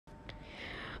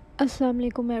अस्सलाम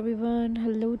वालेकुम everyone.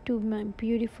 Hello to my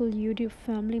beautiful YouTube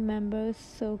family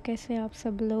members. कैसे हैं आप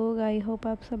सब लोग? आई होप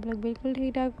आप सब लोग बिल्कुल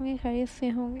ठीक ठाक होंगे, खैरियत से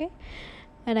होंगे।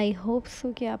 एंड आई होप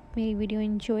सो कि आप मेरी वीडियो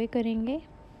एंजॉय करेंगे।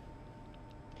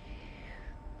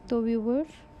 तो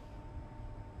viewers,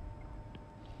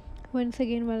 once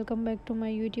again welcome back to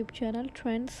my YouTube channel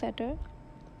trend setter.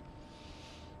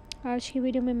 आज की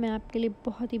वीडियो में मैं आपके लिए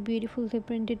बहुत ही ब्यूटीफुल से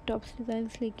प्रिंटेड टॉप्स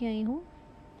डिज़ाइंस लेके आई हूँ।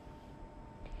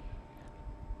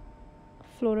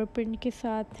 फ्लोरल प्रिंट के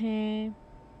साथ हैं,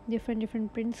 डिफरेंट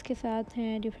प्रिंट्स के साथ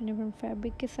हैं, डिफरेंट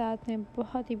फैब्रिक के साथ हैं।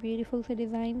 बहुत ही ब्यूटीफुल से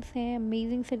डिज़ाइंस हैं,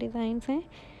 अमेजिंग से डिज़ाइंस हैं।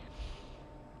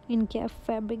 इनके आप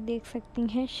फैब्रिक देख सकती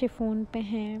हैं, शिफॉन पे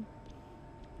हैं,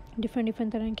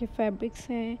 डिफरेंट तरह के फैब्रिक्स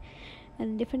हैं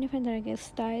एंड डिफरेंट तरह के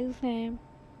स्टाइल्स हैं।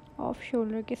 ऑफ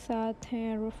शोल्डर के साथ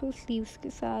हैं, रफल स्लीव्स के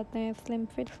साथ हैं, स्लिम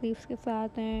फिट स्लीव्स के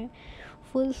साथ हैं,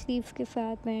 फुल स्लीव्स के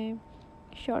साथ हैं,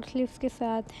 शॉर्ट स्लीव्स के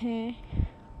साथ हैं।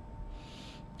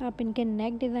 आप इनके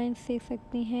नेक डिज़ाइन देख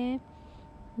सकती हैं।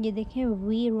 ये देखें,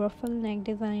 वी रफल नेक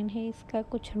डिज़ाइन है इसका।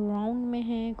 कुछ राउंड में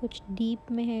है, कुछ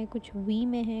डीप में है, कुछ वी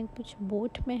में है, कुछ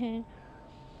बोट में है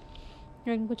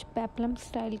एंड कुछ पेपलम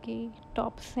स्टाइल के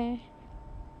टॉप्स हैं,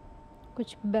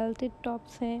 कुछ बेल्टेड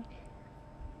टॉप्स हैं।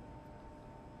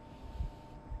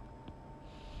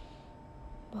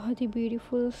 बहुत ही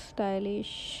ब्यूटीफुल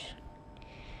स्टाइलिश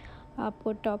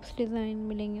आपको टॉप्स डिज़ाइन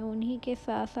मिलेंगे। उन्हीं के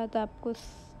साथ साथ आपको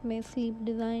में स्लीव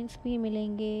डिज़ाइंस भी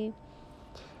मिलेंगे,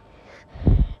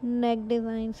 नेक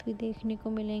डिज़ाइंस भी देखने को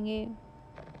मिलेंगे।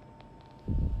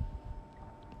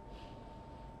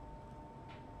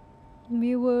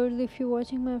 Viewers, if you're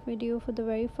watching my video for the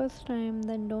very first time,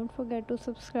 then don't forget to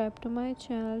subscribe to my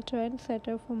channel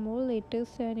Trendsetter for more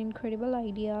latest and incredible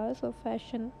ideas of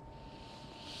fashion.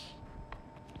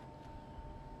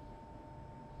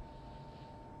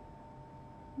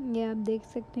 ये आप देख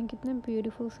सकते हैं कितना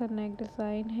ब्यूटीफुल सा नेक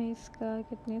डिज़ाइन है इसका,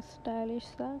 कितने स्टाइलिश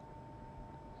सा।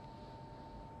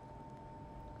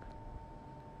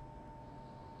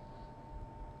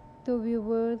 तो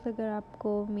व्यूवर्स, अगर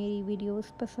आपको मेरी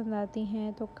वीडियोस पसंद आती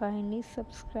हैं तो काइंडली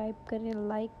सब्सक्राइब करें,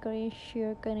 लाइक करें,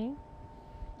 शेयर करें।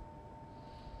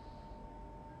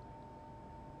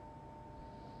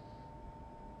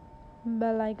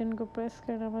 बेल आइकन को प्रेस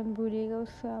करना मत भूलिएगा,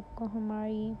 उससे आपको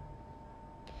हमारी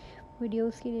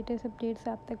वीडियोस की लेटेस्ट अपडेट्स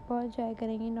आप तक पहुंच जाया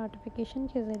करेंगी नोटिफिकेशन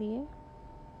के ज़रिए।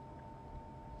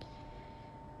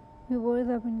 व्यूअर्स,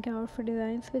 आप इनके आउटफिट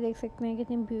डिज़ाइंस भी देख सकते हैं,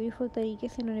 कितने ब्यूटीफुल तरीके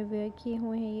से इन्होंने वेयर किए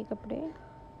हुए हैं ये कपड़े।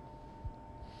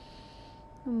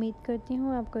 उम्मीद करती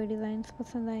हूँ आपको ये डिज़ाइंस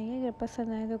पसंद आएंगे। अगर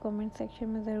पसंद आए तो कमेंट सेक्शन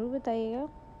में ज़रूर बताइएगा।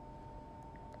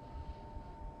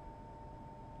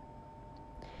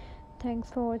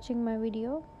 Thanks for watching my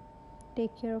video.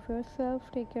 Take care of your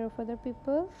self, take care of other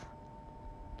peoples.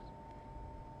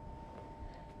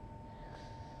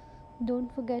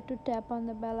 Don't forget to tap on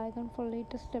the bell icon for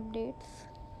latest updates.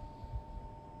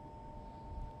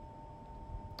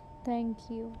 Thank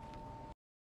you.